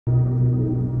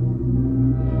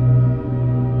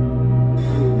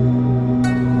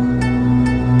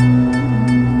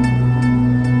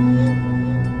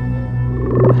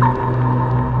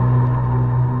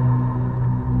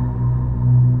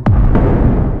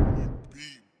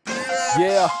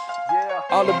Yeah,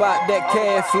 all about that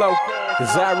cash flow.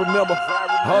 Cause I remember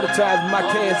all the times my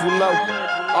cash was low.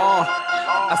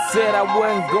 I said I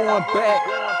wasn't going back.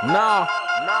 Nah,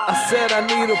 I said I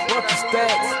need a bunch of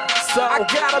stacks. So I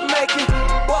gotta make it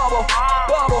bubble,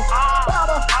 bubble,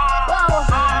 bubble, bubble,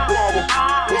 bubble,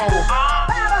 bubble.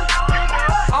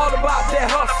 All about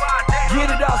that hustle, get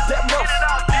it off that muscle.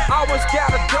 Always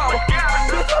gotta double.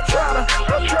 Bitch, I'm tryna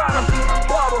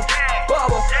bubble,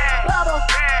 bubble, bubble,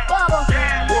 bubble,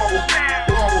 bubble,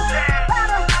 bubble.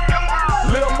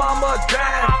 Lil' mama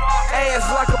dying, ass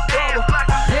like a bubble.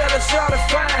 Yeah, the shot is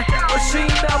fine, but she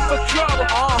ain't never trouble.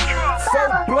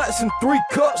 4 blunts and 3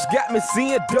 cups got me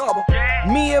seeing double.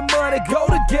 Me and money go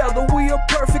together, we a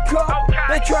perfect couple.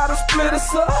 They try to split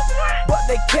us up, but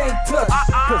they can't touch us.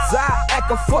 Cause I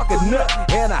act a fucking nut,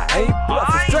 and I ain't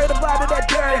bluffing. Straight up out of that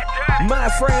dirty, my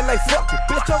friend like fuck it.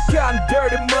 Bitch, I'm counting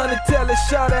dirty money, tell it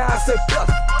shawty I say plus.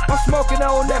 I'm smoking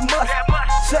on that must.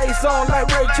 Chase on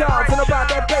like Ray Charles, and about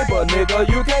that paper, nigga.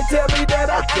 You can't tell me that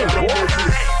I can't.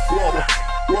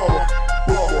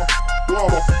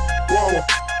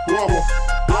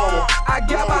 I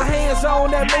got my hands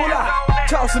on that moolah,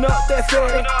 tossing up that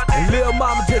fatty, and lil'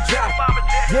 mama just drop it.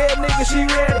 Yeah, nigga, she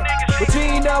ready, but she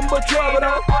ain't nothing but trouble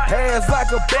though. Hands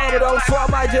like a bubble though, so I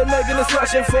might just make an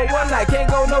discussion for one night. Can't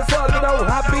go no further though.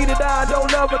 I beat it down,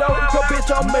 don't love it though. Cause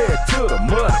bitch, I'm married to the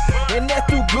money, and that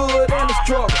through good and the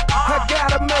struggle. I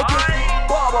gotta make it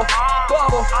bubble,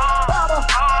 bubble, bubble,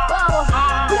 bubble,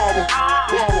 bubble,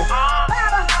 bubble.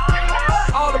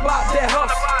 All about that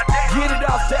hustle, get it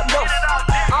off that muscle.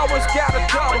 Always gotta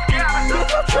double. Bitch,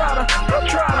 I'm tryna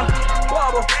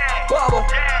bubble, bubble,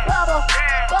 bubble,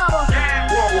 bubble,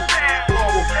 bubble,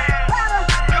 bubble.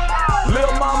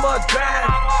 Lil' mama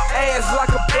dying, ass like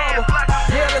a bubble.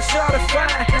 Yeah, the shot is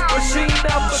fine, but she ain't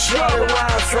never trouble.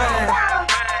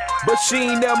 But she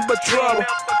ain't nothing but trouble.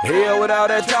 Hell, with all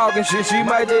that talking shit, she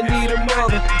might just need a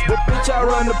mother. But bitch, I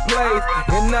run the place,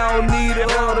 and I don't need a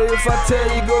order. If I tell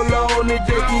you go long, then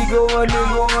just keep going and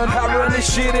going. I run this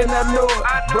shit and I know it.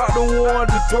 Brought the one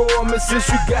to throw 'em, and since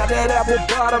you got that apple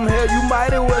bottom, hell, you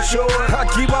might as well show it. I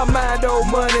keep my mind on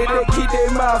money, they keep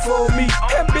their mouth on me.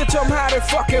 And bitch, I'm hot as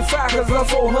fucking fire, cause I'm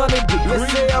 400 degrees.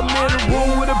 Let's say I'm in the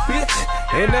room with a bitch,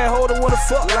 and that holder wanna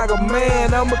fuck like a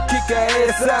man. I'ma kick her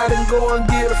ass out and go and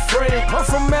get a friend. I'm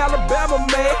from Alabama,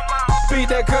 man. Beat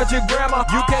that country grandma.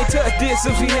 You can't touch this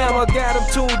if she hammer. Got them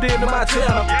tuned into my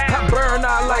channel. I burn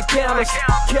out like candles,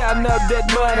 counting up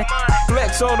that money.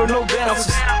 Flex on them, no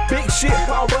bouncers. Big shit,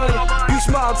 Paul Bunny. You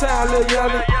small town, little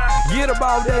youngin'. Get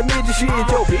about that midget shit,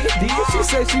 yo, big deal. She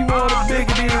say she want a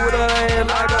bigger deal with her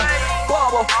hand like a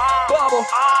bubble, bubble,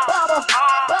 bubble,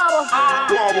 bubble,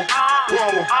 bubble,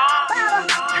 bubble.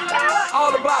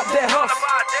 All about that hustle,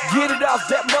 get it off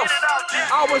that muscle.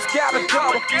 Always gotta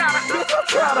double. Bitch, I'm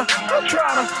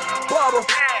tryna bubble,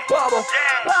 bubble,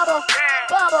 bubble,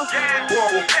 bubble,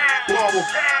 bubble, bubble.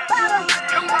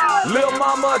 Lil'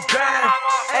 mama dying,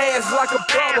 ass like a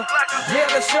bubble. Yeah,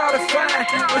 the shot is fine,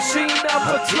 but she ain't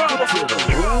never trouble. To the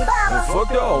room and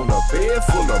fucked her on a bed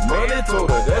full of money. Told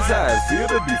her that's how it feel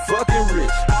to be fucking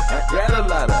rich. I got a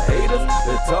lot of haters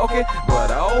that talking,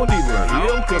 but I don't even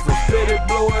hear them, cause I'm steady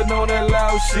blowing on that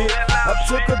loud shit. I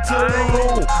took her to the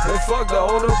room and fucked her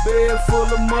on a bed full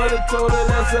of money. Told her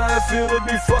that's how it feel to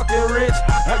be fucking rich.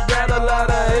 I got a lot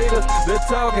of haters that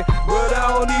talking, but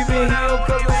I don't even hear them,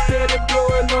 cause I'm steady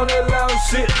blowing on that loud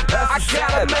shit. I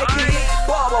gotta make it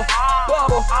bubble,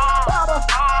 bubble, bubble,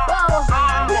 bubble,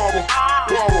 bubble,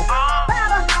 bubble.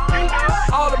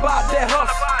 All about that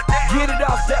hustle, get it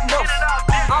off that muscle.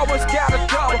 Always gotta